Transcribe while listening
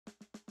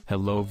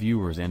Hello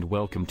viewers and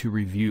welcome to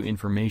Review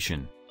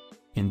Information.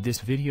 In this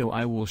video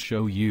I will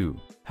show you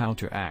how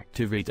to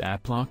activate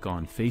app lock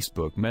on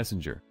Facebook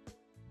Messenger.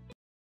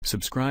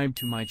 Subscribe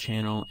to my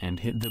channel and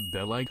hit the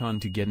bell icon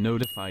to get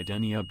notified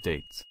any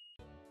updates.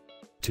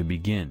 To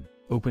begin,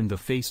 open the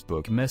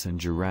Facebook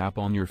Messenger app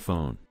on your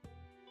phone.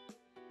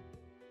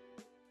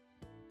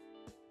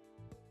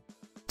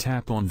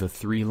 Tap on the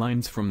three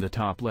lines from the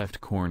top left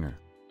corner.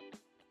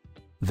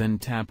 Then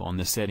tap on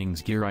the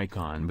settings gear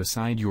icon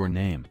beside your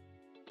name.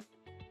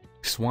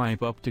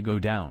 Swipe up to go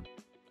down.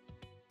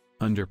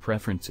 Under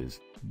Preferences,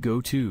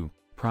 go to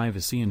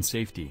Privacy and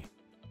Safety.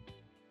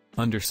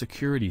 Under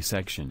Security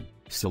section,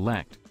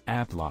 select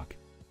App Lock.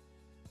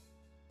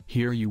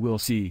 Here you will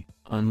see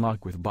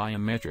Unlock with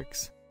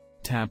Biometrics.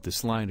 Tap the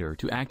slider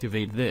to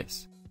activate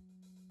this.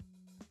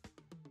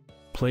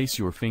 Place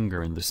your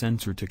finger in the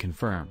sensor to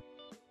confirm.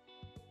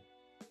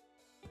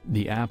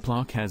 The app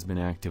lock has been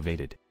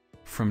activated.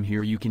 From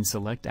here you can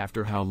select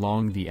after how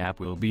long the app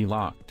will be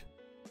locked.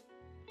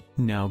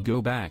 Now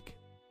go back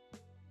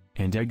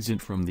and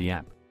exit from the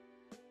app.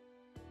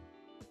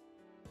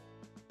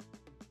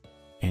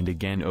 And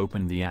again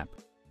open the app.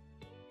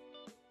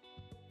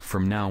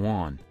 From now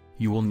on,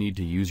 you will need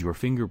to use your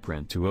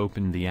fingerprint to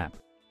open the app.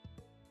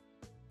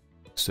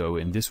 So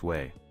in this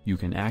way, you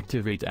can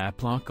activate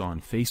app lock on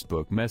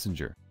Facebook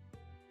Messenger.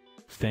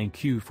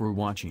 Thank you for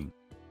watching.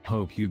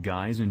 Hope you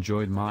guys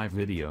enjoyed my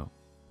video.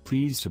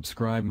 Please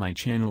subscribe my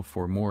channel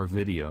for more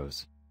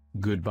videos.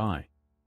 Goodbye.